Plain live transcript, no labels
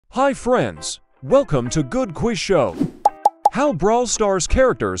Hi friends, welcome to Good Quiz Show. How Brawl Stars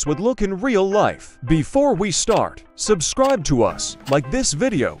characters would look in real life. Before we start, subscribe to us, like this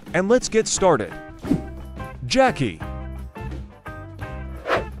video, and let's get started. Jacky.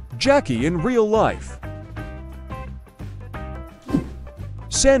 Jacky in real life.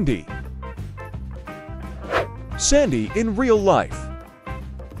 Sandy. Sandy in real life.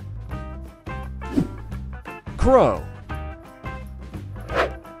 Crow.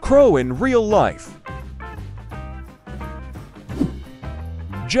 Crow in real life.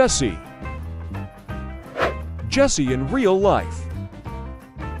 Jessie. Jessie in real life.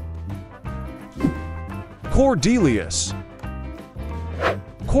 Cordelius.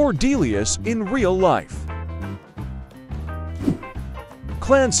 Cordelius in real life.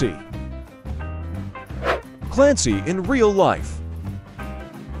 Clancy. Clancy in real life.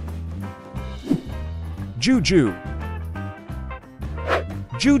 Juju.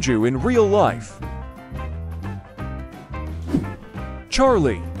 Juju in real life.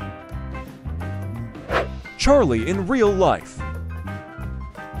 Charlie. Charlie in real life.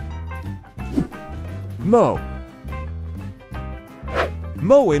 Mo.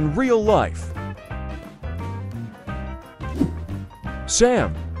 Mo in real life.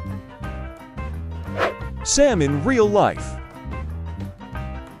 Sam. Sam in real life.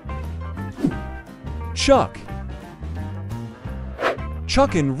 Chuck.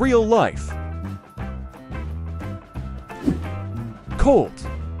 Chuck in real life. Colt.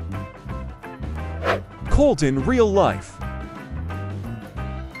 Colt in real life.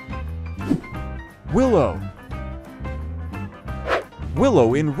 Willow.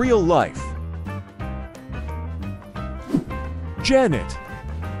 Willow in real life. Janet.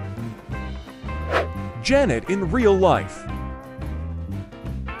 Janet in real life.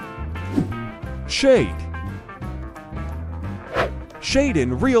 Shade. Shade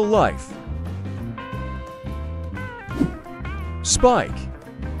in real life. Spike.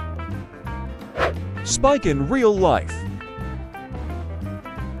 Spike in real life.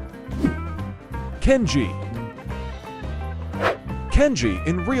 Kenji. Kenji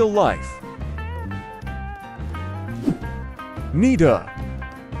in real life. Nita.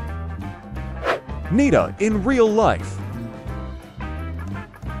 Nita in real life.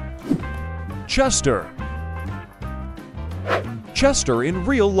 Chester. Chester in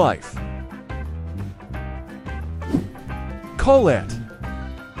real life. Colette.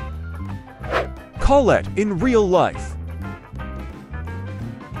 Colette in real life.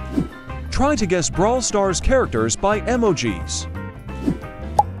 Try to guess Brawl Stars characters by emojis.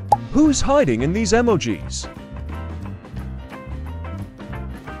 Who's hiding in these emojis?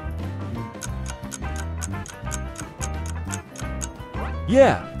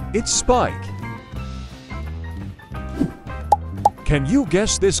 Yeah, it's Spike. Can you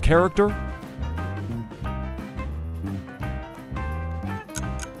guess this character?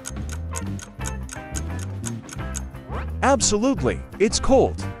 Absolutely, it's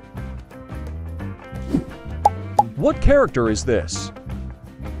Colt. What character is this?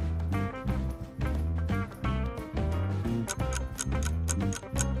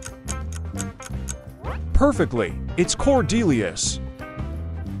 Perfectly, it's Cordelius.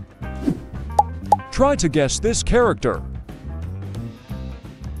 Try to guess this character.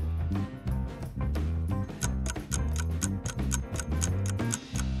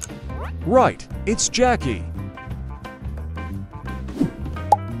 Right, it's Jacky.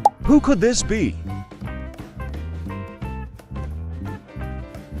 Who could this be?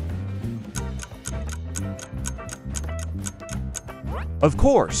 Of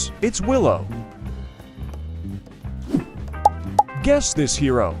course, it's Willow. Guess this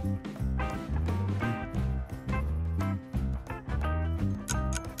hero.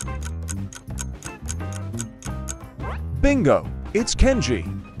 Bingo, it's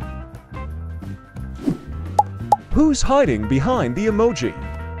Kenji. Who's hiding behind the emoji?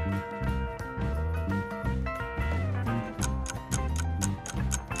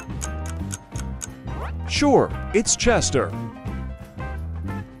 Sure, it's Chester.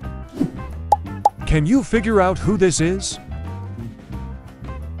 Can you figure out who this is?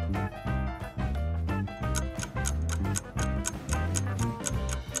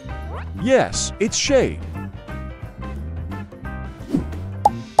 Yes, it's Shade.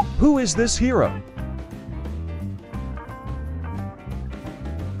 Who is this hero?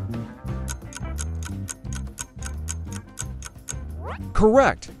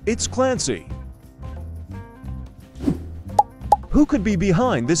 Correct, it's Clancy. Who could be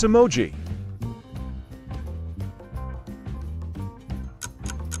behind this emoji?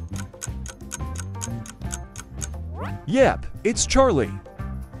 Yep, it's Charlie.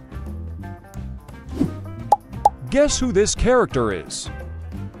 Guess who this character is?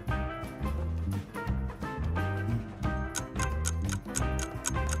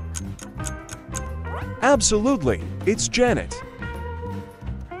 Absolutely, it's Janet.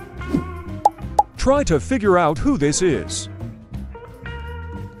 Try to figure out who this is.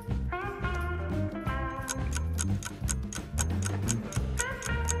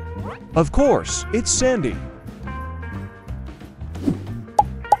 Of course, it's Sandy.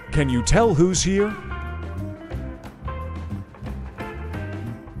 Can you tell who's here?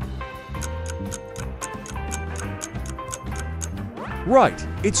 Right,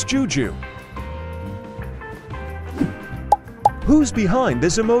 it's Juju. Who's behind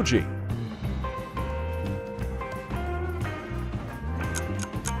this emoji?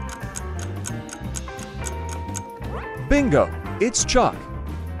 Bingo, it's Chuck.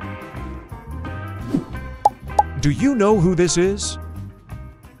 Do you know who this is?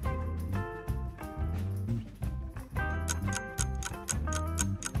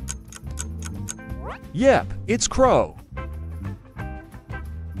 Yep, it's Crow.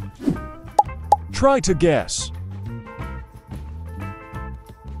 Try to guess.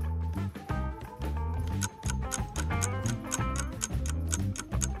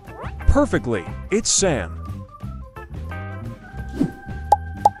 Perfectly, it's Sam.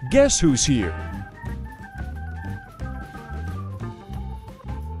 Guess who's here?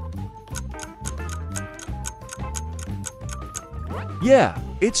 Yeah,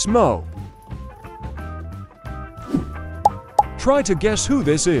 it's Mo. Try to guess who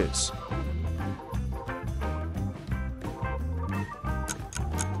this is.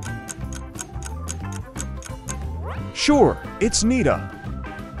 Sure, it's Nita.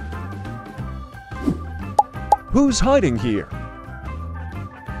 Who's hiding here?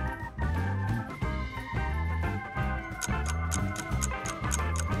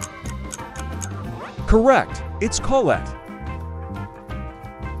 Correct, it's Colette.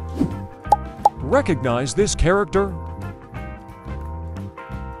 Recognize this character?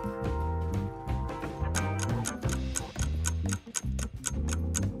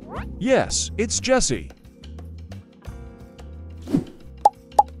 Yes, it's Jessie.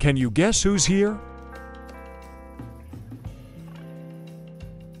 Can you guess who's here?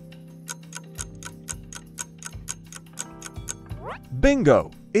 Bingo,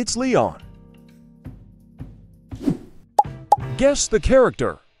 it's Leon. Guess the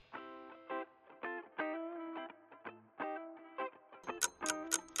character.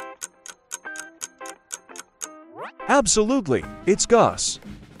 Absolutely, it's Gus.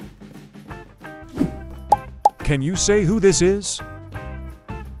 Can you say who this is?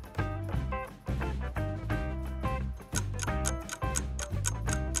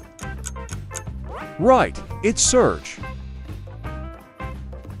 Right, it's Serge.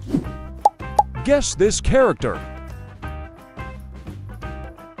 Guess this character.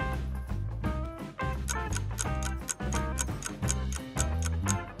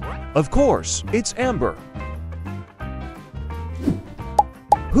 Of course, it's Amber.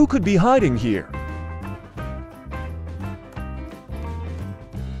 Who could be hiding here?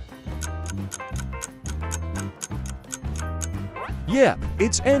 Yep,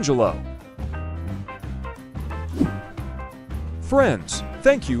 it's Angelo. Friends,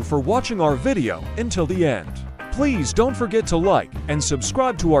 thank you for watching our video until the end. Please don't forget to like and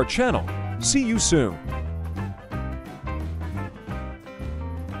subscribe to our channel. See you soon.